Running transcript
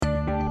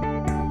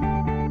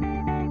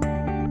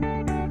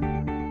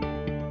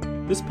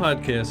This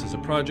podcast is a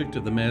project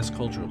of the Mass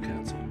Cultural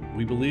Council.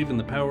 We believe in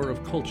the power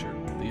of culture,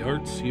 the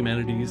arts,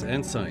 humanities,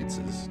 and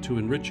sciences to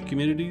enrich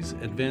communities,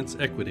 advance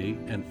equity,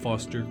 and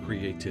foster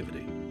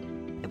creativity.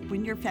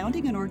 When you're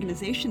founding an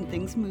organization,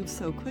 things move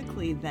so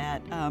quickly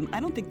that I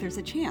don't think there's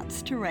a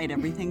chance to write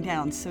everything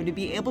down. So to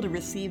be able to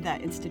receive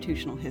that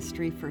institutional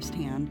history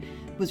firsthand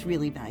was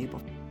really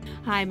valuable.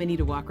 Hi, I'm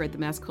Anita Walker at the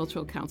Mass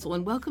Cultural Council,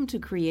 and welcome to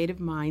Creative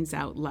Minds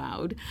Out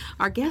Loud.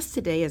 Our guest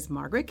today is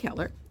Margaret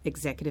Keller,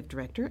 Executive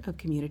Director of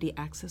Community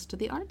Access to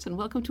the Arts, and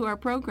welcome to our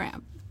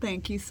program.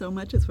 Thank you so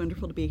much. It's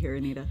wonderful to be here,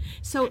 Anita.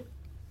 So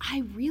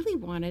I really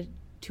wanted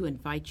to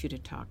invite you to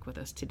talk with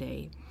us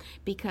today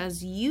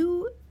because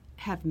you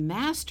have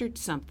mastered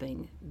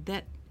something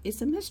that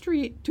is a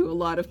mystery to a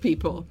lot of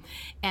people,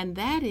 and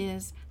that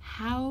is,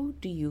 how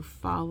do you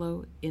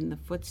follow in the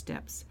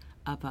footsteps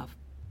of a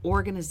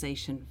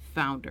organization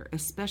founder,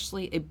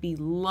 especially a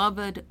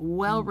beloved,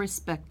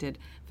 well-respected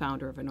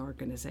founder of an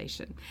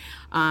organization?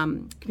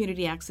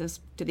 Community Access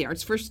to the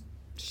Arts. First,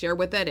 share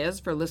what that is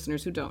for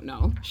listeners who don't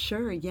know.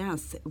 Sure,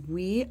 yes.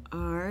 We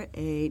are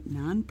a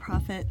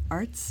nonprofit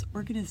arts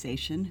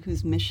organization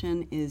whose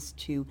mission is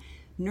to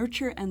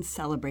nurture and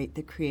celebrate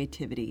the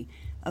creativity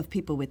of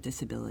people with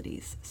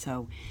disabilities.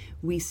 So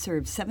we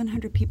serve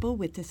 700 people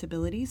with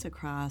disabilities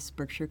across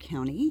Berkshire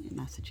County,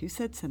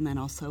 Massachusetts, and then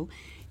also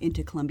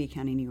into Columbia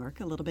County, New York,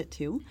 a little bit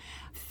too,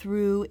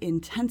 through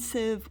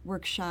intensive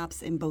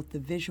workshops in both the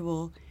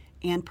visual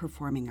and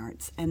performing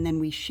arts. And then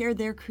we share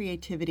their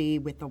creativity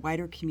with the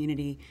wider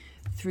community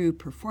through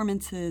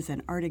performances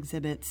and art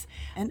exhibits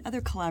and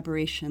other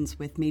collaborations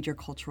with major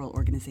cultural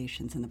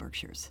organizations in the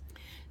Berkshires.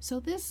 So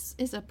this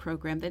is a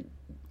program that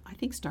I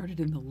think started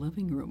in the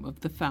living room of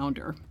the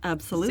founder,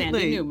 Absolutely.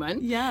 Sandy Newman,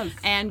 yes,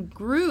 and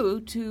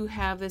grew to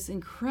have this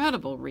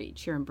incredible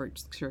reach here in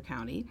Berkshire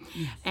County.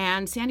 Yes.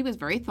 And Sandy was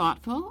very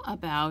thoughtful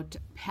about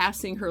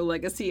passing her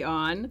legacy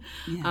on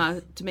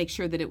to make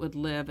sure that it would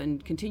live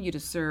and continue to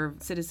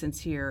serve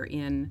citizens here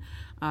in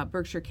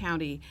Berkshire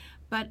County.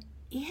 But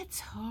it's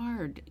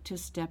hard to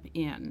step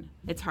in.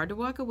 It's hard to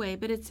walk away,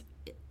 but it's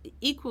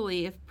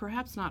equally, if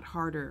perhaps not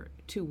harder,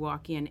 to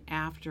walk in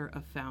after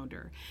a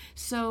founder.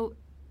 So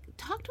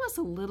talk to us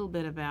a little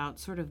bit about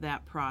sort of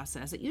that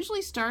process. It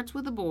usually starts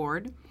with the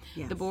board,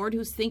 Yes. the board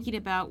who's thinking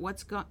about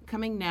what's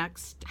coming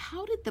next.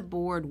 How did the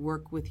board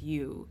work with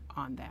you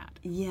on that?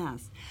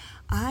 Yes.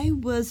 I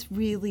was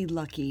really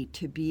lucky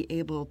to be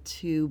able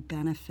to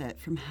benefit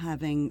from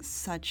having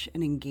such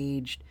an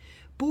engaged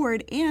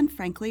board and,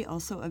 frankly,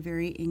 also a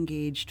very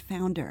engaged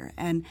founder.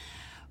 And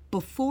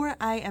before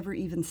I ever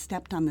even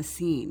stepped on the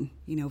scene,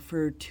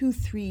 for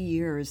 2-3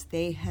 years,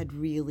 they had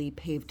really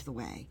paved the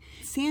way.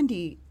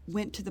 Sandy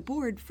went to the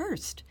board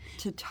first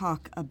to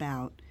talk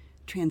about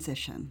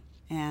transition.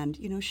 And,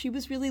 she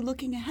was really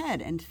looking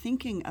ahead and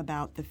thinking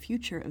about the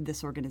future of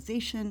this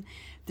organization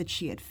that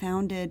she had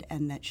founded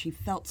and that she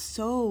felt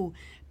so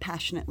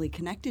passionately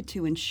connected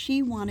to. And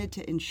she wanted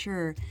to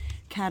ensure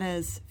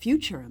CATA's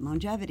future and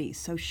longevity.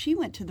 So she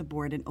went to the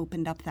board and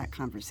opened up that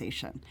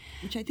conversation,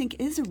 which I think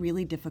is a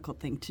really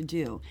difficult thing to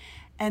do.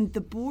 And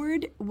the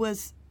board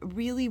was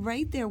really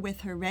right there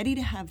with her, ready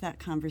to have that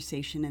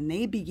conversation. And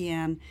they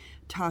began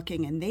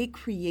talking and they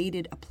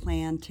created a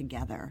plan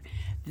together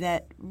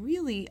that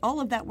really,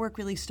 all of that work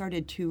really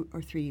started 2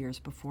 or 3 years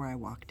before I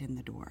walked in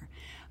the door.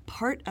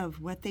 Part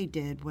of what they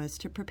did was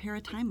to prepare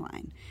a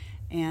timeline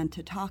and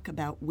to talk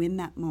about when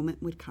that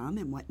moment would come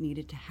and what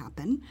needed to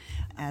happen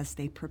as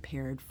they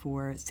prepared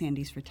for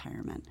Sandy's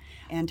retirement,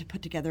 and to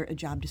put together a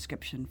job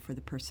description for the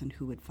person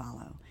who would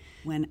follow.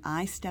 When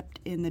I stepped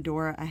in the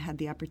door, I had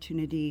the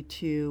opportunity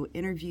to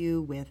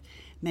interview with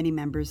many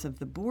members of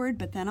the board,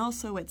 but then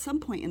also at some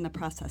point in the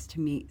process to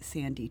meet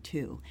Sandy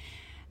too.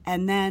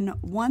 And then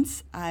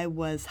once I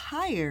was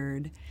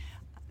hired,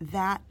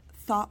 that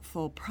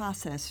thoughtful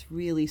process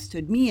really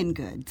stood me in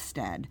good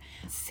stead.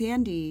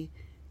 Sandy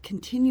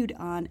continued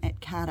on at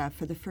CATA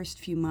for the first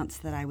few months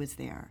that I was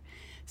there.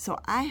 So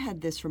I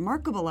had this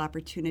remarkable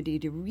opportunity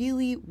to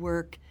really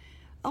work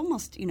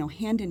almost,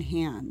 hand in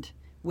hand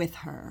with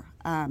her.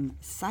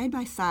 Side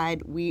by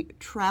side, we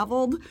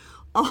traveled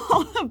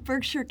all of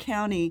Berkshire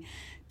County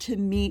to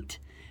meet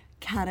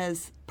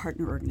CATA's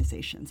partner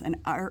organizations. And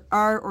our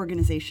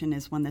organization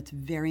is one that's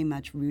very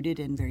much rooted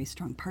in very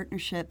strong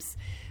partnerships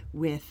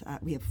with,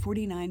 we have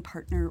 49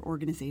 partner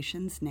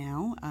organizations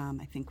now.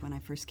 I think when I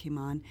first came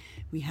on,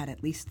 we had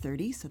at least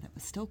 30, so that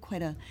was still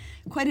quite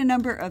a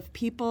number of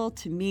people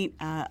to meet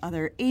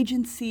other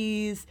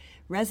agencies,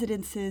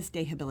 residences,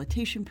 day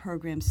habilitation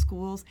programs,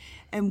 schools.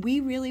 And we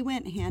really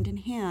went hand in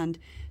hand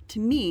to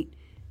meet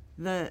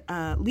the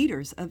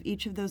leaders of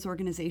each of those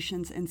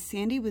organizations, and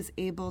Sandy was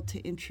able to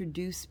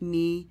introduce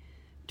me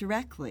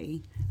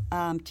directly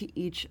to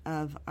each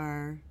of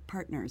our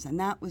partners. And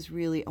that was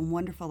really a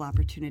wonderful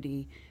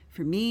opportunity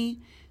for me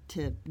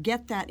to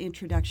get that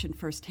introduction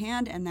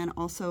firsthand. And then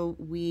also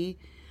we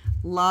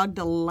logged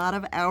a lot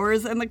of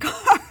hours in the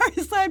car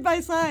side by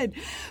side.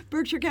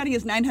 Berkshire County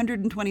is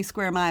 920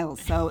 square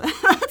miles, so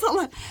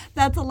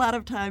that's a lot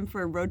of time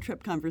for a road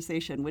trip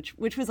conversation,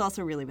 which was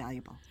also really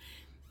valuable.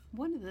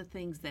 One of the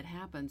things that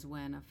happens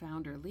when a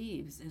founder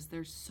leaves is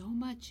there's so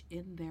much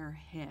in their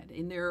head,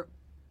 in their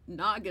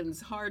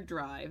noggin's hard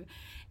drive,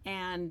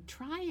 and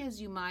try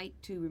as you might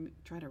to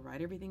try to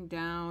write everything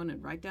down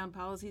and write down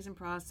policies and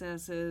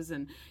processes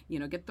and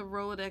get the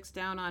Rolodex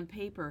down on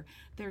paper.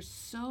 There's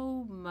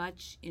so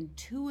much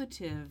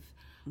intuitive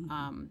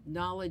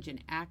knowledge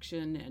and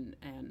action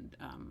and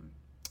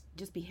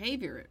just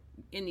behavior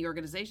in the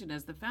organization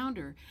as the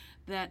founder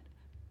that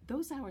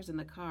those hours in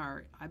the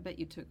car, I bet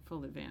you took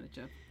full advantage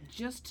of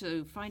just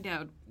to find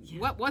out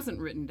what wasn't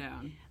written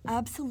down.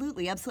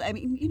 Absolutely, absolutely. I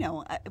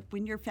mean,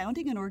 when you're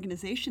founding an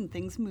organization,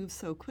 things move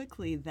so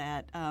quickly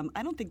that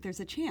I don't think there's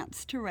a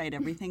chance to write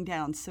everything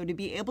down. So to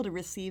be able to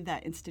receive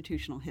that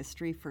institutional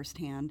history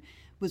firsthand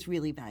was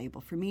really valuable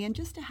for me, and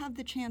just to have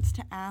the chance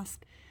to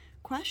ask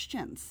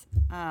questions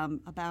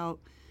about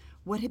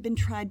what had been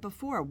tried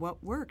before,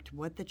 what worked,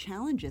 what the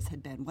challenges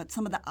had been, what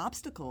some of the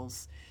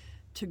obstacles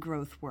to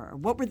growth were,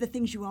 what were the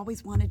things you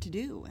always wanted to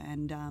do,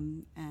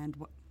 and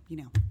what,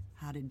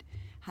 how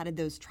did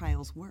those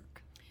trials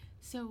work?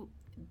 So,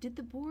 did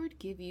the board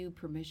give you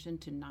permission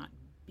to not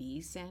be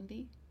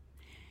Sandy?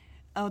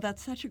 Oh,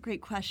 that's such a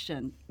great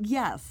question.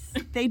 Yes,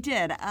 they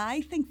did.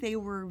 I think they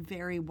were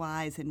very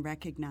wise in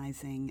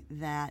recognizing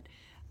that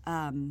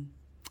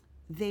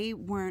they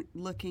weren't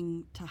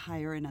looking to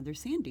hire another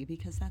Sandy,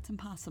 because that's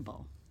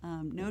impossible.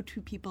 No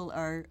two people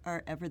are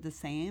ever the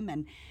same,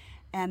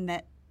 and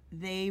that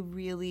they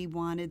really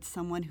wanted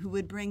someone who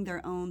would bring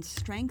their own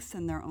strengths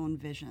and their own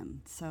vision.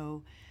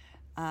 So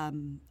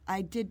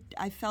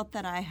I felt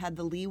that I had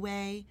the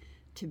leeway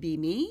to be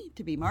me,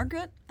 to be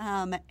Margaret,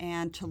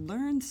 and to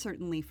learn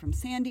certainly from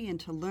Sandy and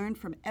to learn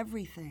from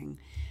everything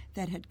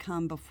that had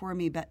come before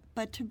me,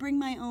 but to bring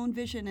my own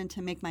vision and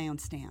to make my own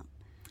stamp.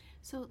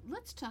 So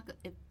let's talk.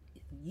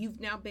 You've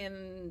now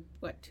been,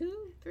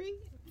 2, 3,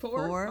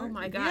 4? 4. Oh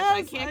my gosh, yes,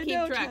 I can't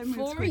keep track.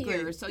 4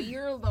 years, so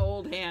you're the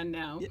old hand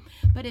now. Yep.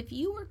 But if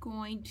you were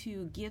going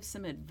to give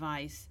some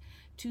advice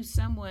to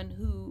someone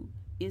who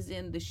is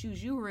in the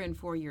shoes you were in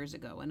 4 years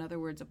ago, in other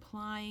words,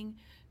 applying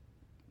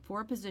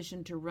for a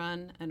position to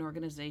run an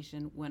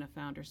organization when a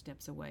founder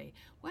steps away,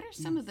 what are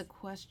some of the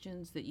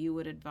questions that you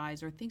would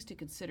advise, or things to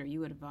consider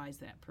you would advise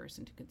that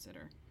person to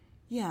consider?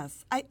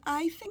 Yes,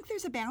 I think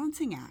there's a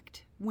balancing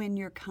act when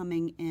you're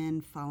coming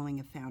in following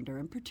a founder,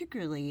 and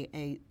particularly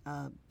a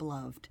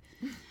beloved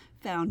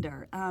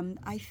founder.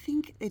 I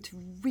think it's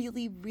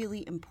really,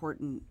 really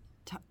important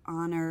to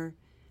honor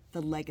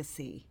the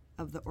legacy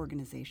of the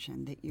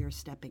organization that you're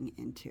stepping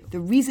into. The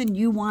reason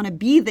you want to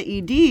be the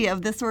ED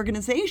of this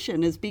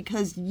organization is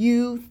because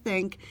you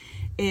think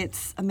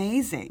it's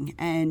amazing,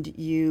 and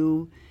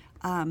you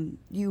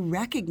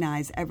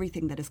recognize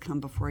everything that has come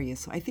before you.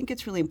 So I think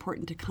it's really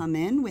important to come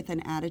in with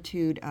an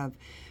attitude of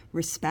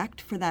respect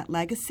for that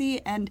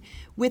legacy and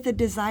with a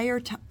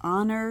desire to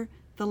honor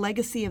the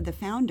legacy of the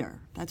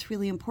founder. That's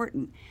really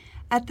important.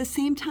 At the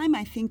same time,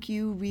 I think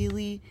you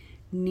really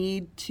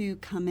need to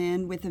come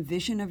in with a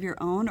vision of your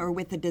own, or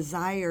with a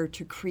desire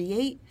to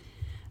create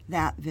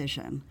that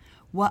vision.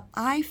 What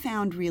I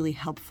found really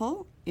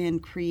helpful in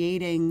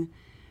creating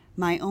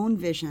my own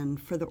vision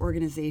for the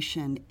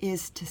organization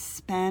is to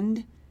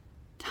spend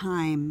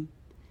time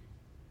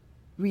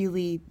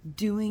really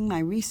doing my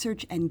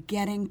research and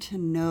getting to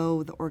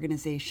know the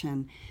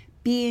organization,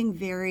 being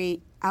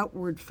very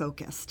outward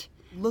focused,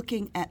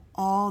 looking at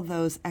all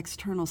those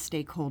external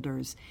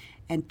stakeholders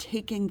and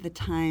taking the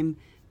time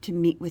to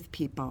meet with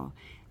people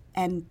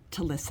and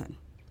to listen,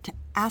 to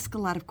ask a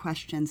lot of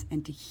questions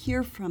and to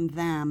hear from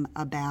them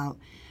about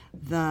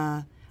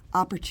the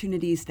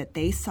opportunities that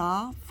they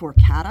saw for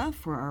CATA,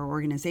 for our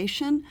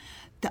organization,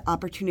 the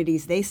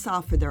opportunities they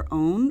saw for their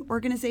own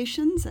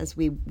organizations as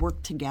we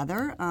work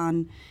together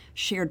on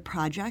shared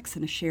projects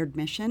and a shared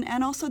mission,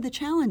 and also the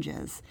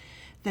challenges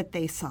that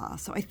they saw.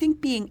 So I think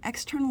being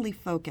externally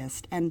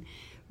focused and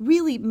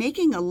really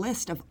making a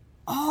list of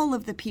all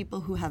of the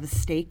people who have a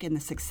stake in the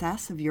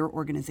success of your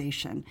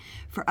organization.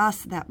 For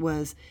us, that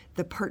was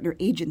the partner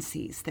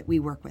agencies that we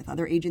work with,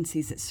 other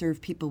agencies that serve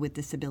people with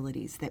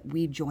disabilities that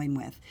we join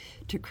with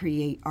to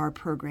create our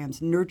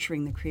programs,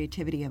 nurturing the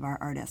creativity of our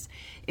artists.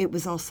 It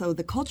was also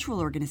the cultural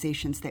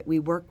organizations that we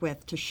work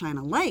with to shine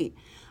a light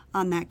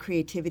on that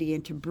creativity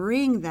and to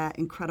bring that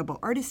incredible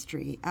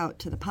artistry out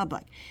to the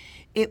public.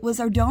 It was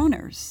our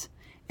donors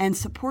and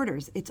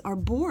supporters. It's our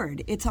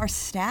board. It's our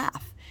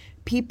staff.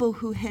 People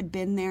who had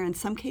been there in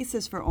some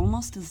cases for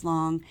almost as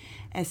long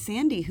as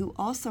Sandy, who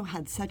also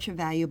had such a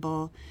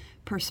valuable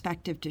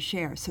perspective to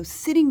share. So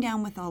sitting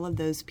down with all of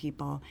those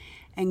people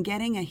and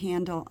getting a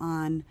handle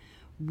on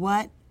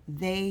what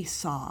they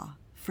saw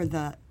for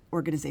the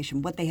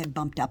organization, what they had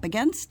bumped up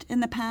against in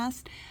the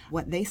past,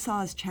 what they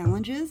saw as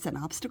challenges and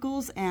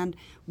obstacles, and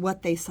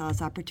what they saw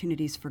as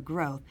opportunities for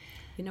growth.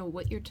 You know,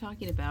 what you're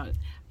talking about,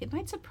 it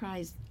might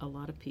surprise a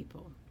lot of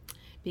people,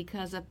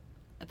 because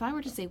if I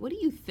were to say, what do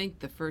you think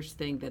the first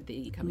thing that the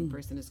incoming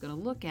person is going to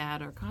look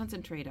at or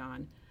concentrate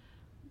on,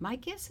 my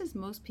guess is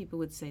most people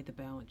would say the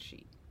balance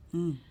sheet.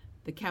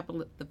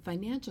 the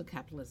financial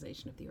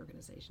capitalization of the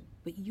organization.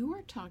 But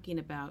you're talking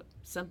about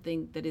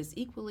something that is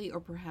equally or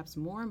perhaps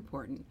more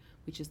important,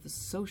 which is the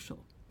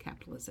social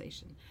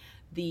capitalization.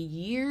 The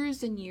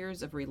years and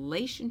years of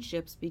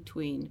relationships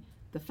between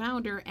the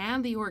founder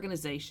and the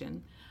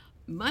organization.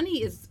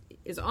 Money is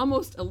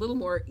almost a little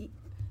more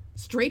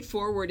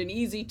straightforward and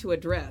easy to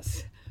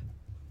address.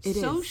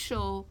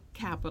 Social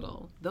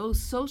capital,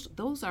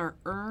 those are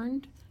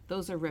earned,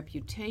 those are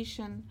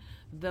reputation,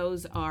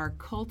 those are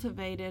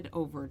cultivated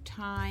over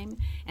time,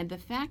 and the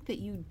fact that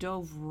you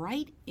dove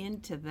right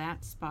into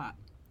that spot,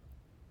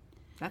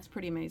 that's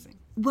pretty amazing.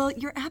 Well,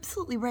 you're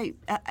absolutely right.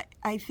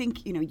 I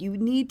think, you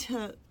need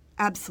to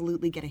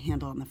absolutely get a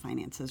handle on the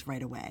finances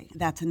right away.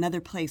 That's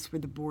another place where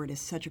the board is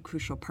such a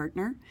crucial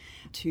partner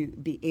to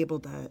be able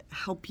to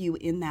help you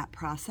in that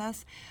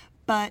process.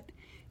 But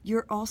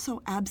you're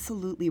also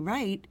absolutely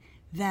right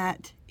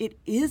that it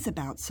is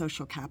about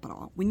social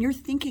capital. When you're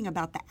thinking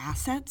about the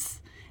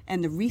assets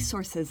and the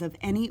resources of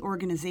any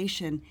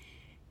organization,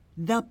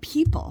 the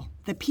people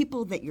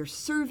that you're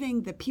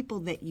serving, the people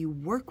that you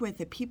work with,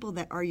 the people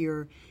that are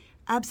your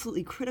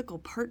absolutely critical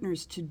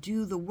partners to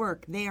do the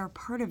work, they are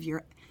part of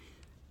your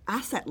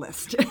asset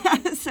list.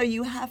 So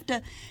you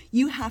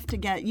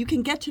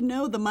can get to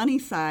know the money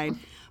side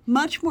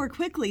much more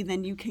quickly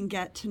than you can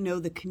get to know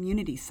the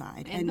community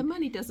side. And the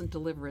money doesn't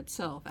deliver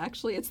itself.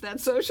 Actually, it's that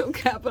social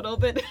capital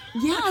that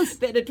yes,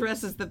 that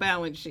addresses the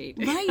balance sheet.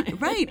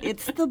 Right.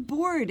 It's the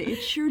board.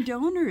 It's your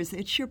donors.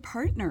 It's your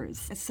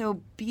partners.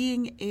 So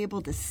being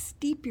able to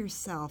steep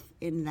yourself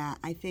in that,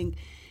 I think,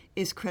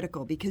 is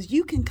critical, because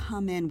you can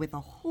come in with a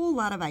whole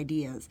lot of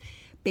ideas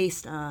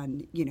based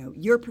on,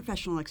 your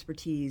professional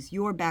expertise,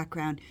 your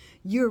background,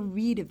 your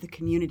read of the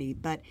community.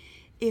 But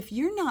if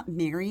you're not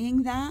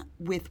marrying that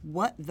with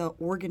what the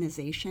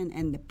organization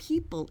and the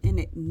people in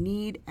it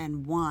need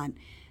and want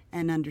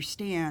and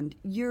understand,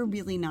 you're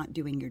really not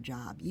doing your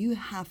job. You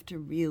have to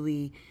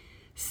really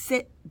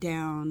sit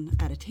down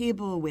at a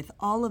table with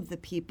all of the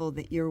people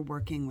that you're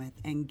working with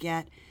and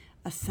get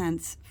a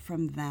sense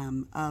from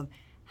them of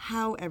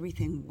how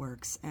everything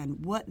works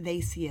and what they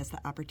see as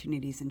the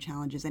opportunities and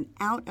challenges. And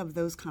out of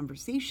those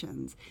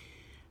conversations,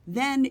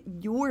 then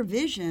your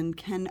vision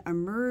can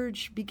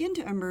begin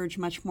to emerge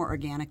much more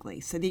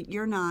organically, so that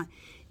you're not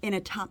in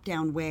a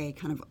top-down way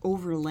kind of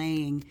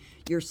overlaying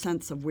your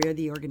sense of where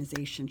the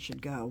organization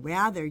should go.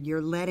 Rather,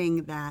 you're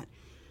letting that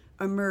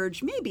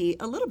emerge maybe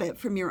a little bit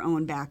from your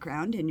own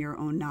background and your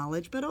own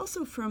knowledge, but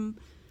also from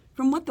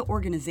what the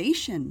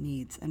organization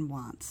needs and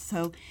wants.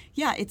 So,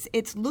 yeah,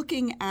 it's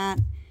looking at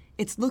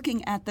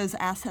those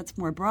assets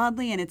more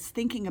broadly, and it's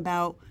thinking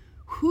about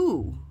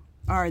who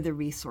are the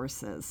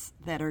resources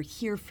that are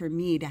here for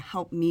me to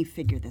help me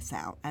figure this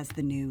out as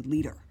the new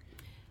leader.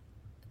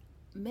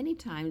 Many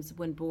times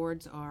when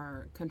boards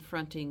are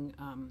confronting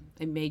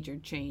a major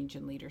change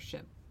in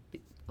leadership,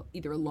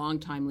 either a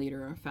longtime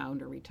leader or a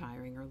founder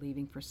retiring or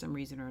leaving for some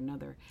reason or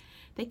another,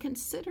 they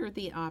consider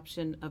the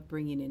option of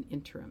bringing an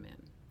interim in.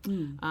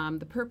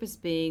 The purpose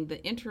being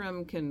the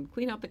interim can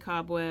clean out the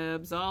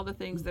cobwebs, all the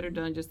things that are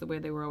done just the way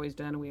they were always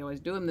done, and we always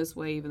do them this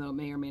way, even though it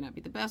may or may not be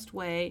the best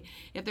way.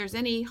 If there's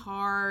any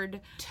hard,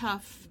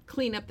 tough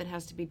cleanup that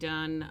has to be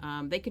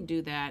done, they can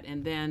do that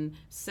and then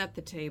set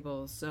the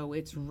table so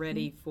it's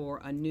ready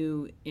for a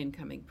new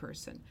incoming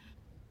person.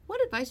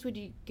 What advice would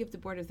you give the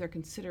board if they're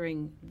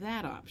considering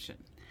that option?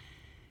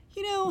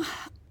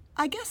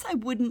 I guess I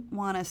wouldn't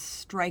want to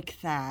strike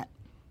that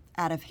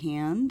out of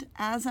hand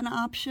as an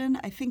option.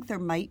 I think there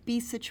might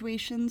be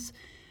situations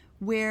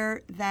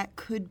where that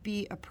could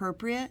be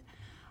appropriate.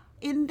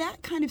 In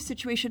that kind of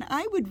situation,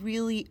 I would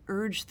really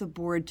urge the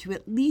board to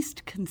at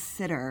least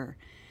consider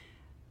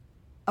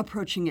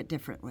approaching it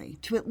differently,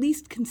 to at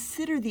least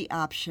consider the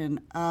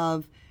option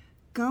of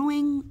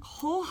going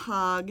whole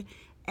hog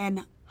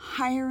and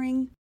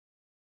hiring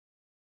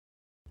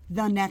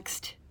the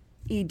next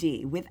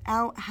ED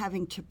without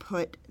having to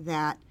put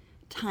that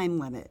time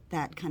limit,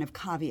 that kind of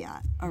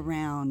caveat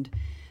around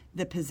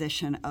the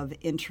position of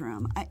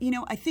interim.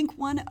 I think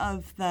one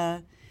of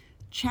the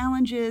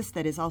challenges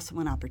that is also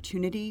an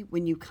opportunity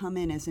when you come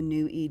in as a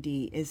new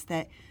ED is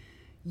that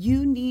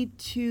you need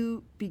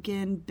to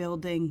begin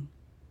building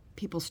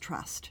people's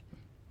trust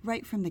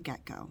right from the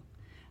get-go.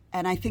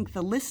 And I think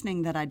the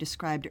listening that I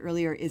described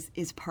earlier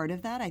is part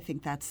of that. I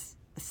think that's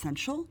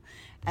essential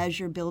as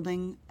you're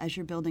building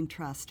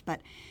trust.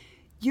 But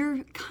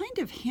you're kind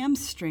of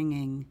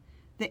hamstringing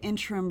the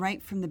interim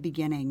right from the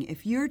beginning.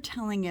 If you're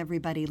telling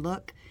everybody,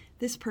 look,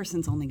 this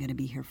person's only going to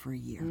be here for a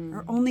year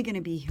or only going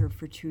to be here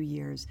for 2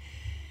 years,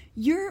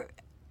 you're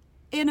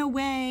in a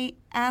way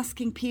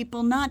asking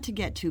people not to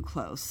get too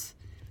close.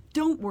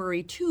 Don't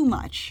worry too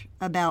much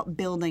about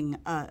building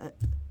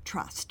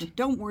trust.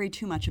 Don't worry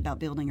too much about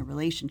building a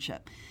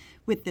relationship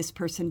with this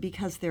person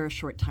because they're a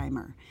short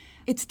timer.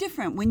 It's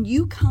different. When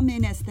you come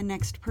in as the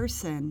next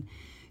person,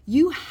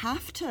 you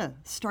have to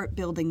start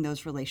building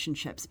those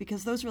relationships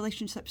because those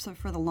relationships are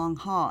for the long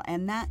haul.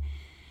 And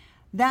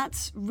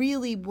that's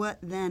really what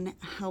then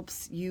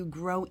helps you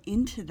grow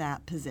into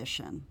that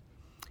position.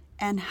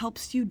 and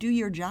helps you do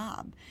your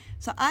job.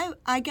 So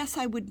I guess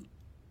I would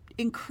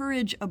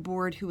encourage a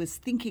board who is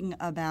thinking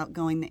about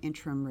going the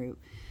interim route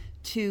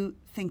to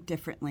think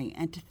differently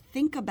and to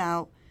think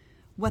about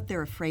what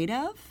they're afraid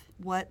of,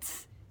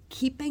 what's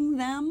keeping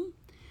them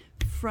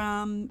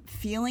from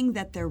feeling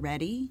that they're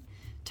ready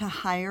to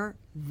hire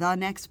the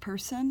next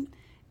person,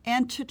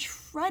 and to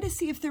try to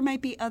see if there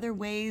might be other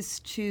ways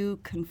to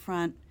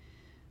confront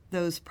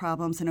those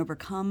problems and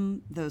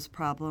overcome those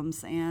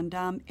problems and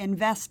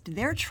invest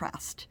their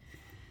trust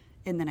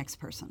in the next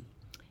person.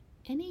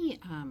 Any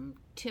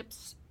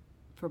tips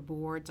for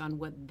boards on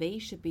what they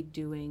should be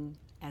doing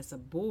as a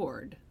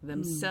board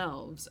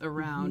themselves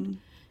around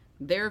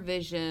their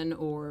vision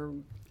or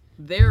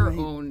their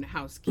own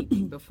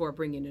housekeeping before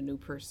bringing a new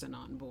person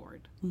on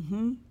board?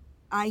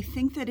 I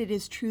think that it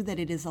is true that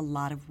it is a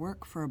lot of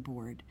work for a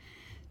board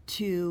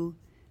to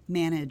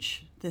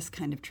manage this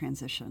kind of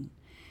transition,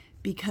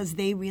 because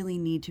they really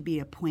need to be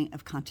a point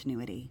of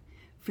continuity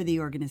for the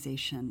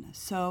organization.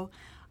 So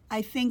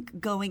I think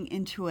going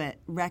into it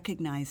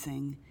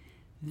recognizing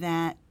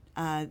that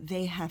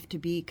they have to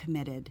be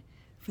committed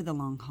for the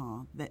long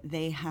haul, that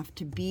they have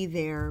to be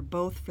there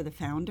both for the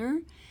founder,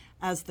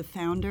 as the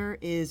founder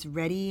is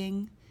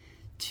readying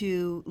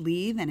to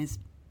leave and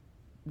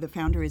the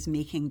founder is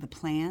making the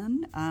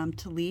plan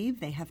to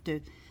leave. They have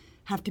to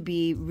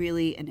be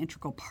really an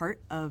integral part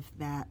of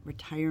that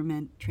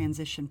retirement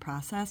transition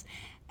process.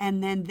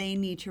 And then they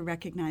need to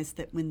recognize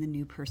that when the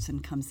new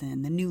person comes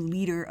in, the new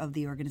leader of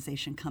the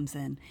organization comes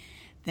in,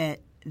 that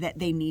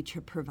they need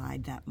to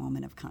provide that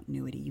moment of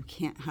continuity. You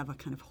can't have a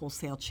kind of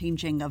wholesale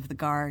changing of the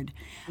guard.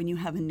 When you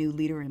have a new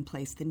leader in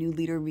place, the new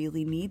leader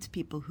really needs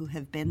people who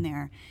have been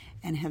there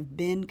and have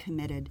been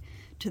committed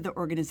to the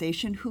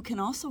organization, who can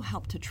also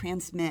help to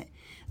transmit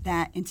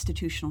that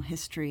institutional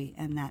history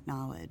and that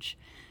knowledge.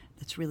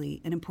 That's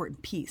really an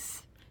important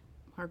piece.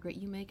 Margaret,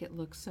 you make it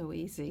look so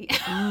easy.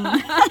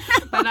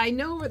 But I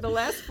know over the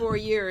last 4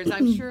 years,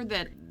 I'm sure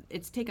that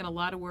it's taken a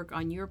lot of work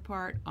on your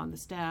part, on the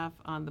staff,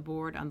 on the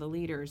board, on the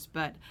leaders.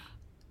 But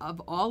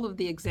of all of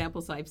the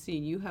examples I've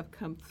seen, you have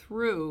come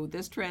through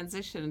this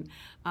transition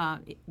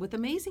with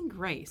amazing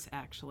grace,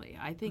 actually.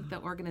 I think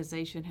the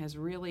organization has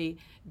really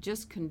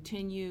just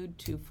continued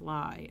to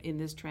fly in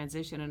this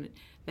transition. And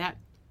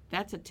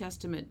that's a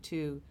testament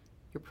to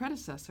your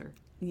predecessor.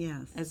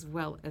 Yes. As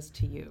well as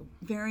to you.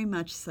 Very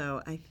much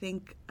so. I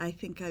think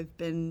I've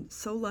been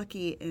so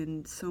lucky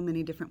in so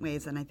many different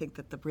ways, and I think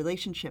that the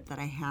relationship that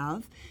I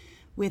have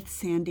with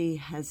Sandy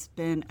has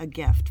been a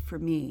gift for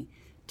me,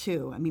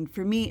 too. I mean,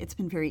 for me, it's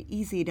been very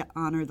easy to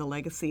honor the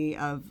legacy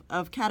of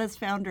CATA's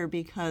founder,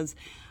 because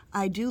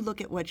I do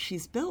look at what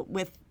she's built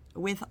with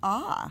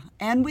awe,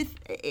 and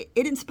it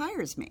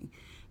inspires me.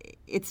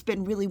 It's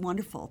been really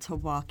wonderful to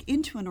walk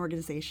into an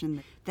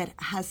organization that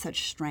has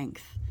such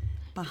strength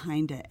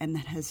behind it and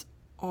that has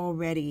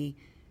already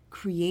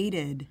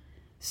created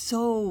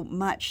so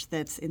much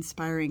that's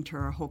inspiring to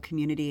our whole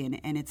community,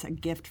 and it's a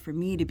gift for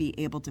me to be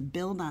able to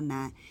build on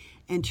that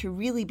and to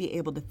really be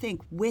able to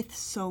think with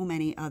so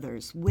many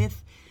others,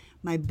 with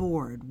my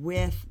board,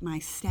 with my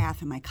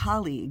staff and my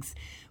colleagues,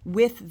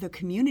 with the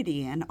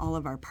community and all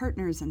of our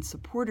partners and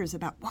supporters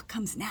about what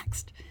comes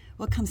next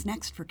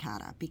for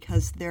CATA,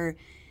 because there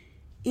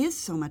is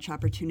so much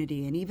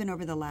opportunity. And even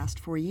over the last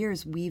 4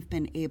 years, we've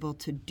been able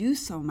to do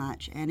so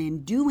much. And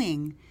in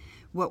doing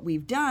what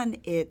we've done,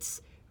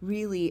 it's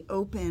really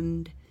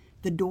opened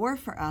the door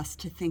for us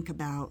to think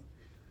about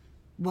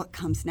what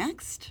comes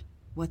next.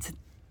 What's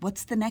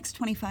the next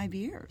 25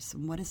 years?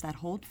 And what does that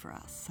hold for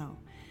us? So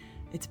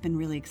it's been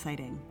really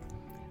exciting.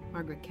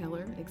 Margaret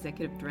Keller,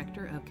 Executive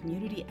Director of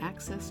Community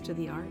Access to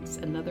the Arts,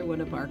 another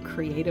one of our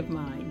creative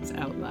minds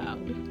out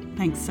loud.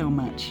 Thanks so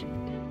much.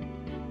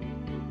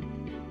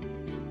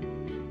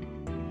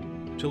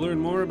 To learn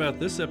more about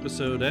this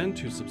episode and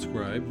to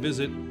subscribe,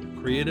 visit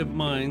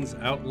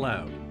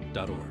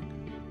creativemindsoutloud.org.